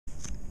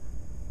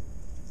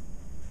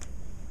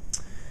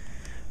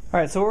All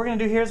right, so what we're going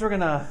to do here is we're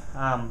going to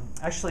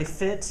actually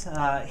fit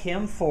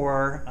him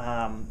for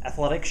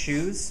athletic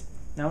shoes.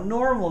 Now,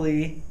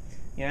 normally,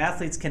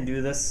 athletes can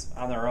do this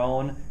on their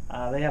own.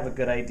 They have a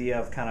good idea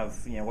of kind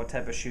of what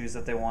type of shoes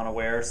that they want to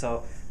wear.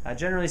 So,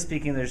 generally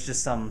speaking, there's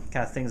just some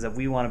kind of things that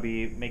we want to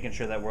be making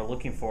sure that we're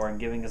looking for and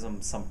giving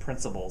them some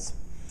principles.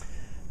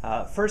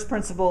 First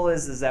principle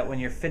is that when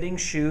you're fitting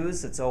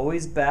shoes, it's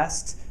always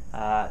best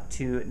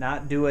to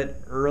not do it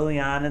early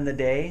on in the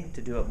day,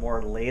 to do it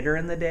more later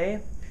in the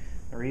day.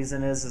 The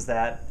reason is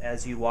that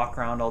as you walk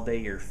around all day,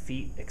 your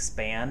feet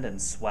expand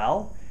and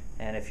swell,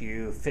 and if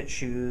you fit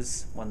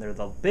shoes when they're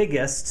the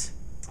biggest,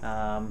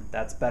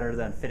 that's better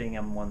than fitting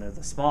them when they're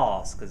the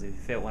smallest, because if you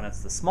fit when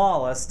it's the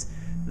smallest,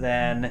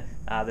 then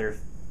they're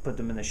put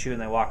them in the shoe and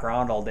they walk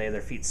around all day,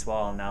 their feet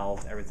swell, and now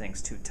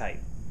everything's too tight.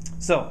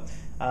 So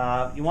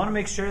you want to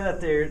make sure that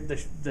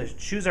the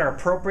shoes are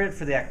appropriate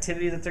for the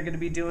activity that they're going to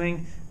be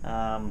doing,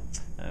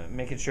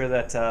 making sure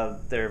that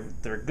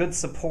they're good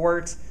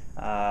support.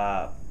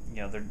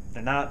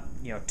 They're not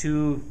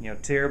too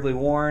terribly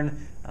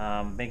worn.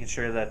 Making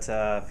sure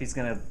that if he's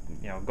going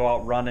to go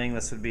out running,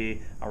 this would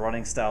be a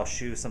running style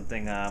shoe,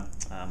 something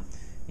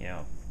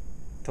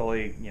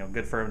totally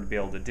good for him to be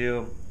able to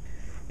do.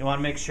 You want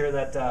to make sure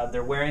that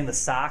they're wearing the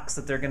socks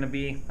that they're going to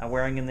be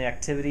wearing in the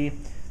activity.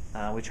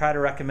 We try to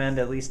recommend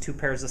at least 2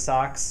 pairs of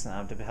socks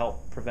to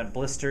help prevent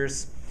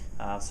blisters.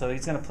 So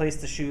he's going to place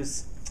the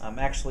shoes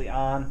actually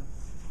on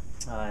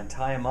and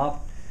tie them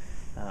up.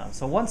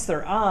 So once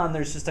they're on,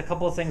 there's just a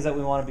couple of things that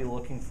we want to be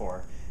looking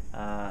for.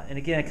 And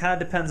again, it kind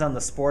of depends on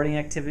the sporting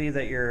activity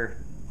that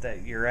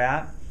you're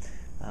at.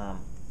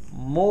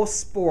 Most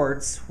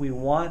sports, we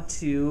want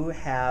to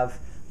have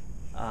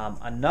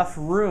enough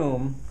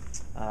room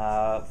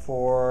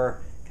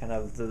for kind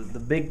of the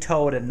big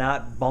toe to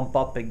not bump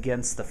up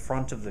against the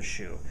front of the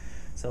shoe.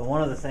 So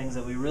one of the things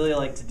that we really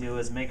like to do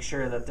is make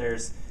sure that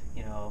there's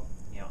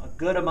a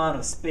good amount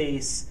of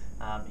space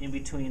in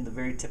between the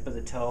very tip of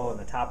the toe and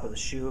the top of the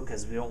shoe,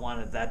 because we don't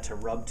want that to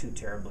rub too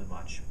terribly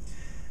much.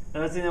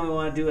 Another thing that we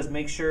want to do is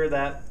make sure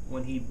that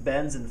when he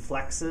bends and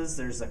flexes,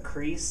 there's a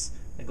crease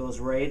that goes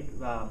right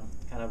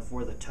kind of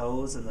where the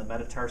toes and the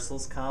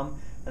metatarsals come,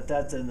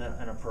 that's in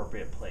an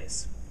appropriate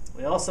place.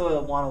 We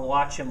also want to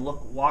watch him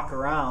walk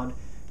around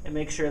and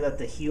make sure that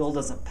the heel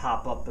doesn't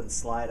pop up and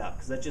slide up,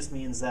 because that just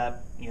means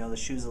that the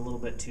shoe's a little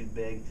bit too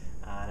big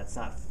and it's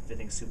not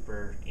fitting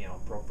super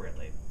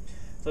appropriately.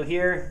 So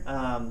here,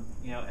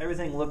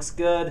 everything looks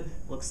good,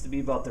 looks to be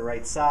about the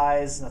right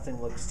size,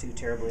 nothing looks too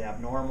terribly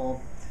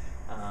abnormal.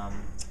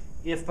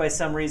 If by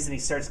some reason he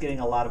starts getting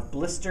a lot of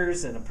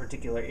blisters in a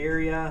particular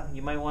area,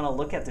 you might want to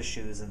look at the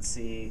shoes and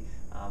see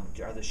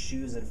are the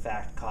shoes in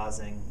fact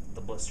causing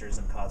the blisters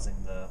and causing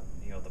the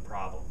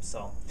problem.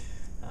 So,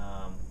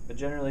 but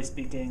generally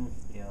speaking,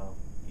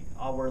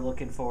 all we're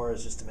looking for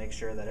is just to make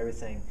sure that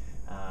everything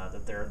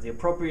that they're the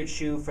appropriate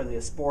shoe for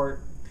the sport,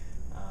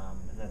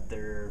 and that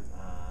they're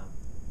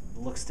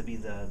looks to be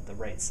the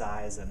right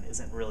size and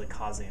isn't really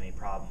causing any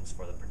problems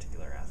for the particular